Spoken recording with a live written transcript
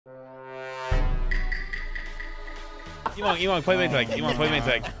Ewong, play main tag. Ewong, play main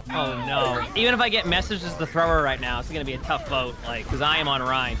tag. Oh no! Even if I get messaged as the thrower right now, it's gonna be a tough vote, like, because I am on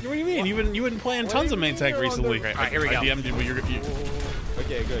Rhine. What do you mean? You've been playing tons of main tag recently. All right, here we go. I DM'd you, but you're.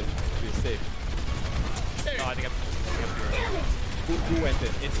 Okay, good. You're safe. Oh, I think I'm. Who went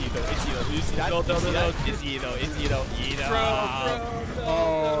it? It's Edo. It's Edo. You see that? No. It's Edo. It's Edo. Edo.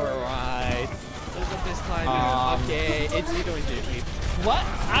 Alright. This time. Okay, it's Edo in JP. What?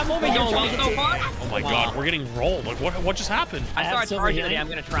 I'm over here trying to so far. Oh my God, we're getting rolled. Like what just happened? I started charging today. I'm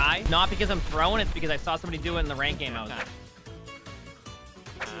gonna try. Not because I'm throwing, it's because I saw somebody do it in the rank game I was in.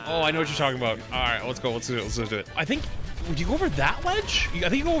 Oh, I know what you're talking about. All right, let's go. Let's do it. Let's do it. I think. Would you go over that ledge? I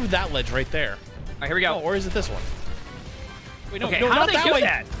think you go over that ledge right there. All right, here we go. Oh, or is it this one? Wait, no, okay, no, how not do they that do way.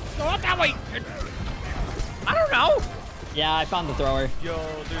 that? No, not that way. I don't know. Yeah, I found the thrower. Yo,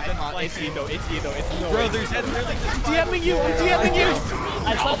 there's it's Edo. It's Edo. It's Edo. Bro, there's really just DMing you. I'm DMing you.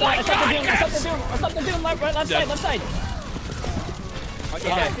 I stopped the doom. Left side.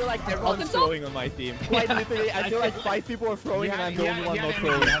 Okay, I feel like everyone's throwing on my team. Like literally, I feel like 5 people are throwing and I'm the only one not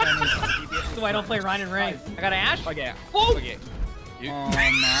throwing. So I don't play Rhine and Ring. I got Ash. Okay. Whoa. Okay.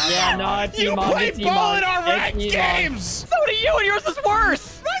 Yeah, no, it's You play ball in our ranked games. So do you, and yours is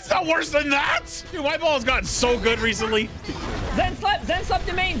worse. That's not worse than that. Dude, my ball has gotten so good recently. Zen slept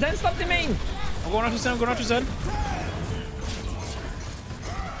the main. I'm going after Zen. I'm going after Zen.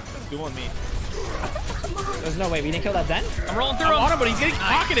 Do on me. There's no way we didn't kill that Zen. I'm rolling through I'm him. on him, but he's getting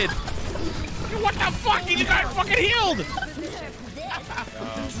pocketed. Dude, what the fuck? He just got fucking healed.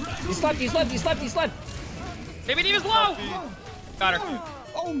 He slept. Baby Diva's low. Got her.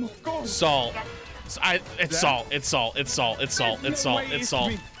 Oh my God. Salt. It's salt.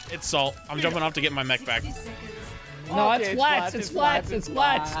 I'm jumping off to get my mech back. No, it's flats. That's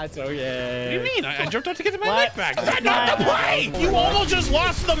okay. What do you mean? I jumped off to get my mech back. That's not the play! You almost just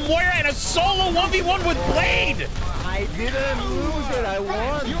lost the Moira in a solo 1v1 with Blade! I didn't lose it. I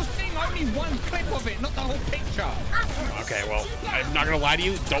won. You're seeing only one clip of it, not the whole picture. Okay, well, I'm not gonna lie to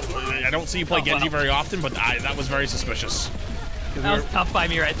you. I don't see you play Genji very often, but that was very suspicious. That was tough by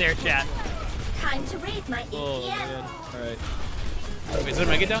me right there, chat. Time to raise my APM. Oh man. All right. Wait, is there a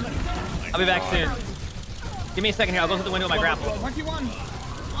Mega down there? I'll be back soon. Give me a second here. I'll go through the window with my grapple. 21.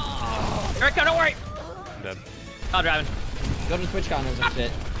 Here I come. Don't worry. I'm dead. I'm driving. Go to Twitch corners and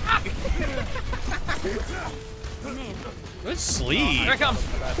shit. Good sleep. Here it comes.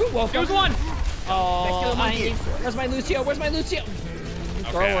 Welcome. Here's one. Oh, where's my Lucio? Okay,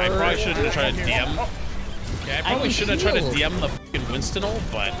 I probably shouldn't have tried to DM. Okay, I probably shouldn't have tried to DM the fucking Winston ult,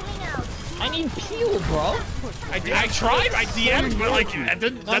 but I need peel, bro. I tried. I DM'd, but like that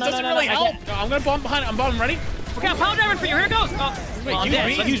doesn't really help. No, I'm gonna bomb behind. I'm bomb ready. Okay, I'm pound driving for you. Here it goes. Oh, Wait, well, I'm dead.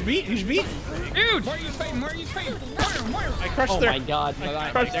 huge beat. Dude. Where are you fighting? I crushed their. Oh my God.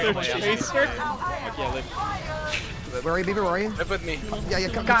 I crushed their chaser. Okay, live. Where are you, Beaver? Where are you? Live with me. Yeah,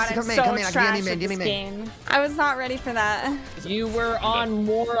 come God, I'm main, so come main. trash Give me at this main. game. I was not ready for that. You were on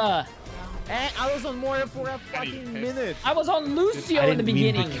Mora. And I was on Moira for a fucking minute. I was on Lucio in the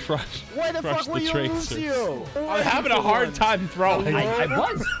beginning. Why the fuck were you on Lucio? I'm having a hard time throwing. I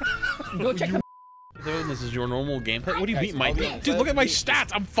was. Go check the. This is your normal gameplay. What do you mean, Mike? Dude, look at my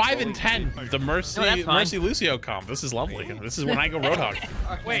stats. I'm 5 and 10. The Mercy Lucio comp. This is lovely. This is when I go Roadhog.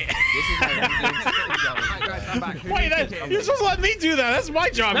 Wait. Wait, you're supposed to let me do that. That's my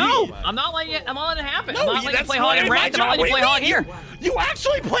job. No, I'm not letting it. I'm not letting it happen. No, I'm not letting you play not hog in my ranked. I'm job. not letting you play hog here. You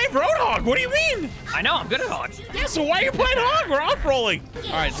actually play Roadhog. What do you mean? I know. I'm good at hog. Yeah, so why are you playing hog? We're off rolling.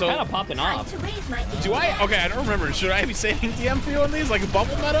 All right, so Kind of popping off. To raise my APM. do I? Okay, I don't remember. Should I be saving DM for you on these, like a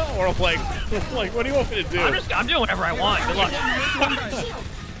bubble meta, or like what do you want me to do? I'm doing whatever I want. Good luck.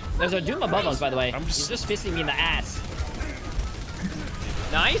 There's a Doom above us, by the way. I'm He's just fisting me in the ass.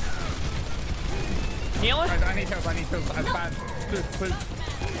 Nice. Healer. I need help. I'm bad. Please.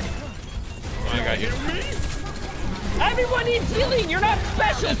 I got you. Everyone needs healing. You're not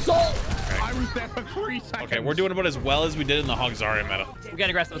special, soul. I was there for 3 seconds. Okay, we're doing about as well as we did in the Hog Zarya meta. We're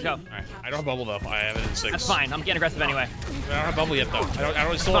getting aggressive. Let's go. All right, I don't have bubble though. I have it in 6. That's fine. I'm getting aggressive anyway. I don't have bubble yet though.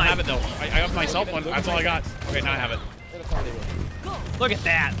 I still don't have it though. I got myself one. That's all I got. Okay, now I have it. Look at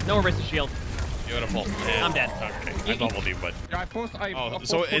that. No reverse shield. Beautiful. And, I'm dead. Okay, I doubled you, but. Yeah, I forced. Oh,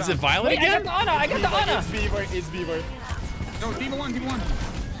 so is it Violet Wait, I again? got the Ana. I got the Ana. It's Beaver. No, Diva 1.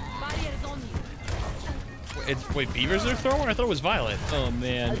 Wait, Beaver's their thrower? I thought it was Violet. Oh I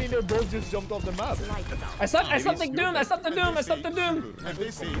man. think they both just jumped off the map. I stopped the Doom. I stopped the Doom. Oh,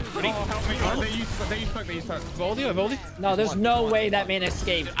 help me. They use smoke. Voldy? No, there's no way that man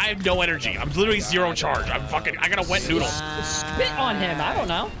escaped. I have no energy. I'm literally 0 charge. I got a wet noodle. Spit on him. I don't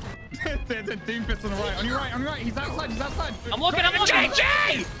know. There's a Doomfist on the right. On your right. He's outside. I'm looking.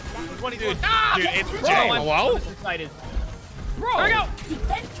 JJ! Dude, it's Jay. Hello? Excited. Bro. There we go.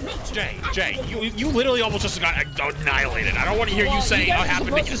 Jay, you literally almost just got annihilated. I don't want to hear you saying how it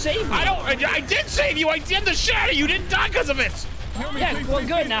happened to you. Save me. I did save you. I did the shatter. You didn't die because of it. Yeah, well,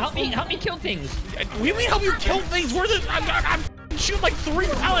 good. Now help me kill things. What do you mean help you kill things? I'm shooting like 3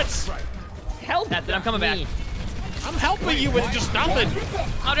 pellets. Help. That's it. I'm coming back. I'm helping you with just nothing.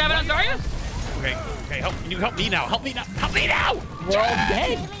 I'll drive it on Zarya. Okay, you help me now. Help me now. Help me now. We're all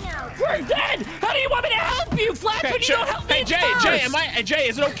dead. We're dead. How do you want me to help you, Flash? When you don't help me Jay,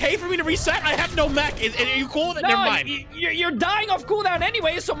 is it okay for me to reset? I have no mech. Are you cool with it? No, Never mind. You're dying off cooldown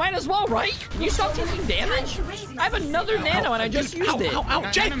anyway, so might as well, right? You stop taking damage. I have another nano and I just used it.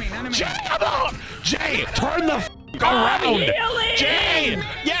 Ow, Jay, come on. Jay, turn the around. Healing. Jay,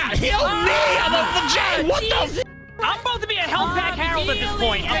 yeah, heal me. Jay, what the? I'm about to be a health pack Harold at this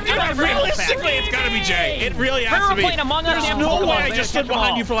point. Realistically, it's gotta be Jay. It really has to be. Playing Among Us. There's no way I just stood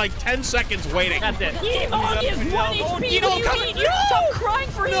behind you for like 10 seconds waiting. That's it. Emog is 1 HP. You know, What do you mean? You stop crying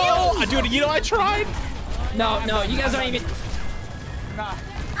for heals. Dude, you know I tried. No, you guys aren't even.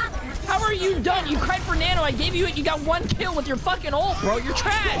 How are you done? You cried for nano. I gave you it. You got 1 kill with your fucking ult, bro. You're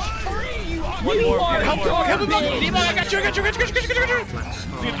trash. You are Help garbage. I got you. Dude,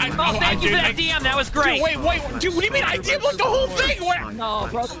 Thank you for that DM. That was great. Dude, wait. Dude, what do you mean? I did like the whole thing. No,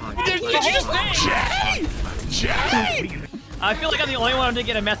 bro. Did you just Jay? I feel like I'm the only one who didn't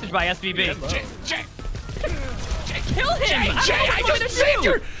get a message by SVB. Jay. Kill him. I just saved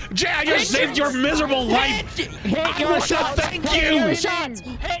your. Jay, I just saved your miserable life. Hit your shots. Thank you. Hit your shots.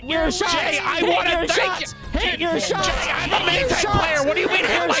 Hit your shots. Jay, I want to thank you. Hit your shots. Jay, I'm a main tank player. What do you mean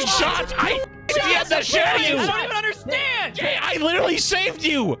hit my shots? I did the shit out of you. I don't even understand. Jay, I literally saved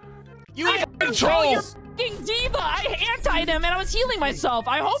you. You You're trolls. fucking diva. I antied him and I was healing myself.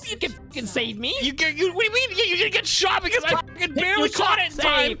 I hope you can fucking save me. What do you mean? You didn't get shot because I fucking barely caught it in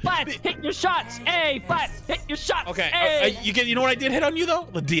time. Hit your shots. Hit your shots. Okay, you know what I did hit on you though?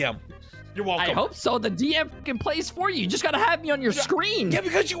 The DM. You're welcome. I hope so. The DM fucking plays for you. You just gotta have me on your screen. Yeah,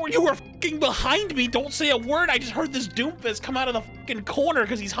 because you were fucking behind me. Don't say a word. I just heard this Doomfist come out of the fucking corner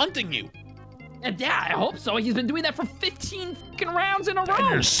because he's hunting you. And yeah, I hope so. He's been doing that for 15 fucking rounds in a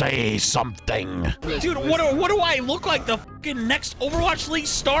row. Say something. Dude, what do I look like? The fucking next Overwatch League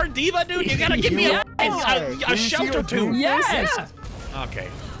star diva, dude? You gotta give me a shout or two. Yes. Okay.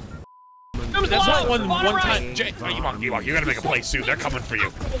 That's not one time. Jay, you gotta make a play soon. They're coming for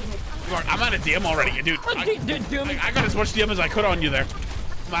you. I'm out of DM already, dude. I got as much DM as I could on you there.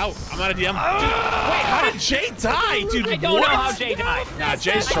 I'm out of DM. Wait, how did Jay die, dude? I don't know how Jay died. Nah,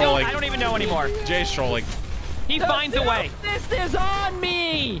 Jay's trolling. I don't even know anymore. Jay's trolling. He finds a way. This is on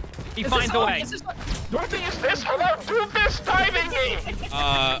me. He finds a way. What is this? Hello, do this timing me.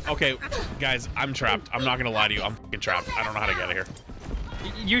 Okay, guys, I'm trapped. I'm not gonna lie to you. I'm fucking trapped. I don't know how to get out of here.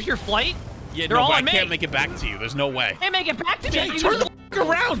 Use your flight? Yeah, They're no, all but I on me. can't make it back to you. There's no way. Hey, make it back to Jay, me. turn the fuck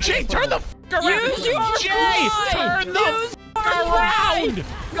around. Jay, turn the fuck around. Use your Jay, fly. turn the fuck around.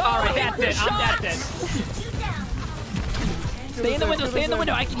 All right, that's it. That's it. Stay in the window. Stay in the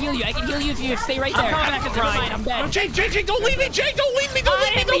window. I can heal you. I can heal you if you stay right there. I'm coming back to try. I'm dead. Jay, don't leave me. Jay, don't leave me. Don't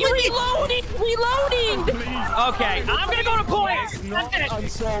leave me. Don't leave me. Reloading. Okay, I'm gonna go to points. That's it. I'm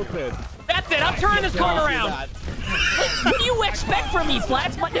salted. That's it. I'm turning this car around. What do you expect from me,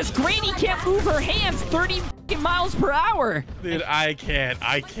 Flats? But this granny can't move her hands 30 miles per hour. Dude, I can't,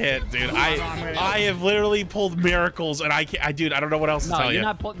 dude. I have literally pulled miracles, and I can't. Dude, I don't know what else to tell you.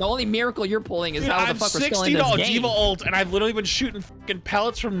 Not the only miracle you're pulling is Dude, how the I'm fuck we're still in this $60 game. Diva ult, and I've literally been shooting fucking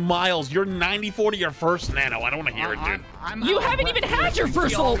pellets from miles. You're 94 to your first nano. I don't want to hear it, dude. You haven't even had your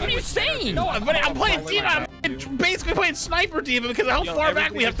first ult. What are you saying? No, but I'm playing Diva. I'm basically playing Sniper Diva because of how far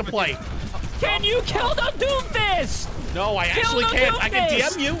back we have to play. Can you kill the Doomfist? No, I actually can't. I can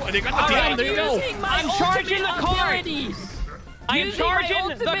DM you. I got the DM. There you go. I'm charging the cart. I am charging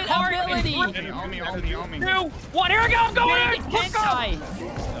the cart. Ability. 2, 1. Here we go. I'm going in. Let's go.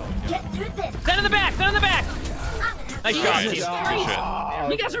 Get through this. Send in the back. Nice shot. Good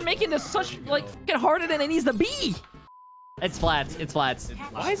shit. You guys are making this such like fucking harder than it needs to be. It's Flats. It's Flats.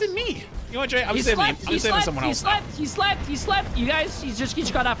 Why is it me? You know what, Jay? I'm He saving slept. someone else. He slept. You guys, he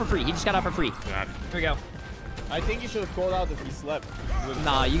just got out for free. He just got out for free. God. Here we go. I think you should have called out if he slept.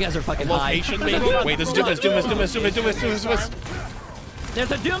 Nah, you guys are fucking high. Location, maybe? Wait, this is Doomfist.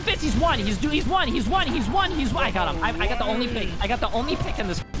 There's a Doomfist. He's one. I got him. I got the only pick. I got the only pick in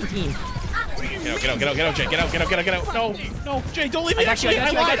this team. Get out, Jay. Get out. No, Jay, don't leave me. I got you.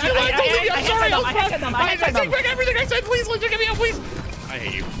 I'm sorry. I take back everything I said. Please, let you get me out, please. I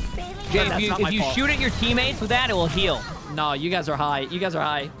hate you. Jay, That's not if my you fault. shoot at your teammates with that, it will heal. No, you guys are high. I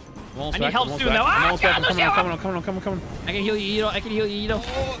need help soon, though. I'm coming. I can heal you. I can heal you.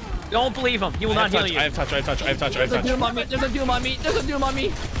 Don't believe him. He will not heal you. I have touch. I have touch. I have touch. I have There's a touch. doom on me. There's a doom on me. There's a doom on me.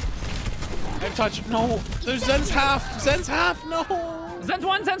 I have touch. No. There's Zen's half. Zen's half. No. Zen's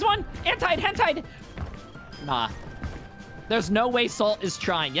one. Zen's one. Hand-tied. Nah. There's no way Salt is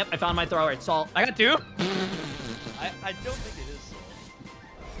trying. Yep, I found my thrower. It's Salt. I got 2. I don't think it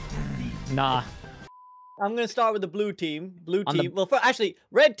is. Nah. I'm gonna start with the blue team. On the- Well, actually,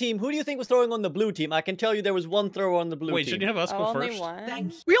 red team. Who do you think was throwing on the blue team? I can tell you there was one thrower on the blue Wait, team. shouldn't you have us go Only first?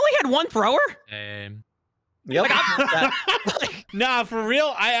 one. We only had 1 thrower? Yep. Nah, for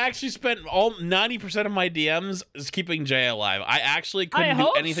real, I actually spent all 90% of my DMs is keeping Jay alive. I actually couldn't I do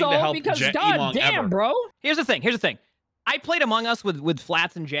hope anything so, to help because Jay god damn, ever. bro. Here's the thing. I played Among Us with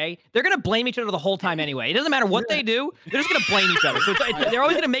Flats and Jay. They're gonna blame each other the whole time anyway. It doesn't matter what they do. They're just gonna blame each other. So they're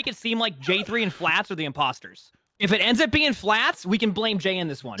always gonna make it seem like J3 and Flats are the imposters. If it ends up being Flats, we can blame Jay in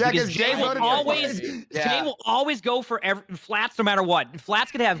this one. Yeah, because 'cause Jay Jay will voted for always Flats. Jay will always go for Flats no matter what.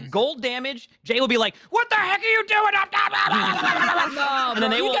 Flats could have gold damage. Jay will be like, "What the heck are you doing?" No, And then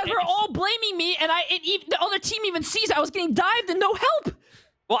they you will- guys were all blaming me, and even the other team even sees I was getting dived and no help.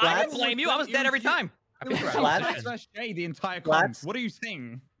 Well, I Flats? didn't blame you. I was dead every time. Flats? Slash Jay the entire Flats? comp. What are you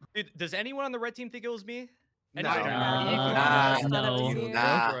saying? Dude, does anyone on the red team think it was me? No. Bro.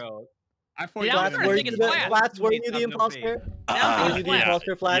 I thought Yeah, you I'm were starting to think it's Flats. Flats, were you Have the no imposter? Now Were you the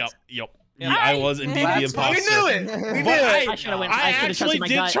imposter, Flats? Yep. I was indeed the imposter. We knew it. But I should've went- I I should've actually trusted my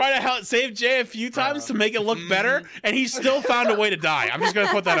did gut. try to help save Jay a few times to make it look better, and he still found a way to die. I'm just gonna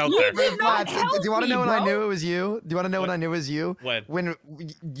put that out there. did not Flats, help do you want to know me, when I bro. knew it was you? Do you want to know when I knew it was you? When?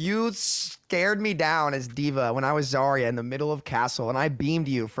 You scared me down as Diva when I was Zarya in the middle of Castle, and I beamed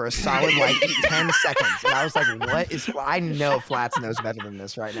you for a solid like 10 seconds. And I was like, what is... I know Flats knows better than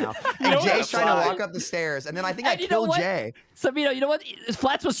this right now. And know Jay's what? trying to walk up the stairs, and then I think I And you know killed what? Jay. Sabino, you know what?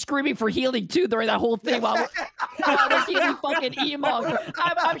 Flats was screaming for healing too during that whole thing while I was healing fucking Emog.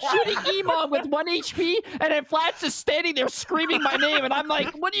 I'm shooting Emog with 1 HP, and then Flats is standing there screaming my name, and I'm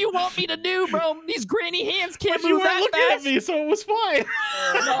like, what do you want me to do, bro? These granny hands can't But you move weren't that looking fast. at me, so it was fine.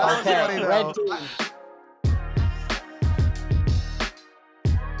 That was funny, Red though. team.